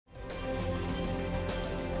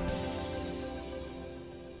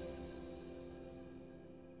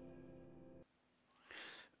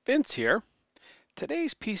Vince here.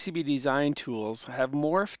 Today's PCB design tools have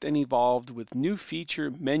morphed and evolved with new feature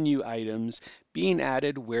menu items being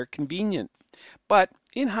added where convenient. But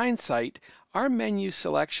in hindsight, are menu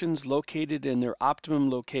selections located in their optimum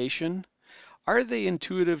location? Are they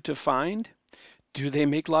intuitive to find? Do they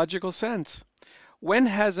make logical sense? When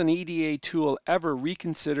has an EDA tool ever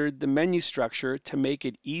reconsidered the menu structure to make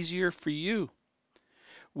it easier for you?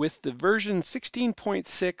 With the version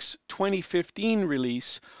 16.6 2015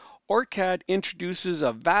 release, OrCAD introduces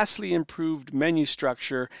a vastly improved menu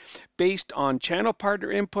structure based on channel partner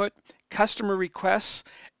input, customer requests,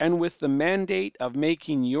 and with the mandate of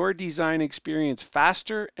making your design experience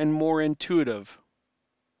faster and more intuitive.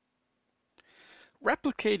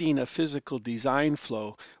 Replicating a physical design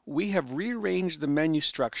flow, we have rearranged the menu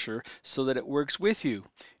structure so that it works with you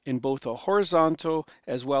in both a horizontal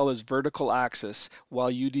as well as vertical axis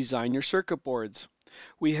while you design your circuit boards.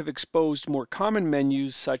 We have exposed more common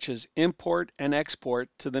menus such as import and export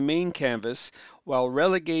to the main canvas while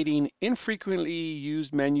relegating infrequently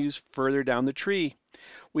used menus further down the tree.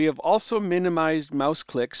 We have also minimized mouse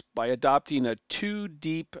clicks by adopting a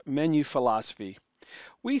two-deep menu philosophy.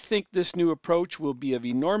 We think this new approach will be of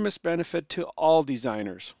enormous benefit to all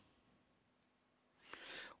designers.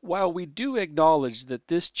 While we do acknowledge that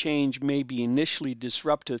this change may be initially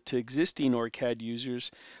disruptive to existing OrCAD users,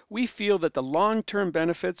 we feel that the long-term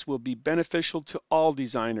benefits will be beneficial to all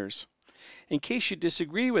designers. In case you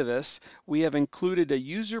disagree with us, we have included a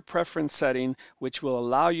user preference setting which will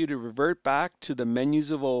allow you to revert back to the menus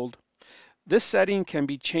of old. This setting can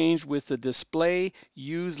be changed with the Display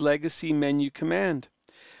Use Legacy menu command.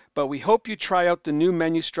 But we hope you try out the new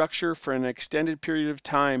menu structure for an extended period of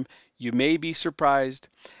time. You may be surprised.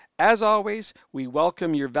 As always, we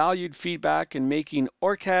welcome your valued feedback in making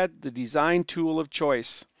OrCAD the design tool of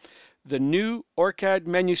choice. The new OrCAD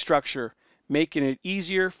menu structure, making it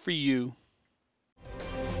easier for you.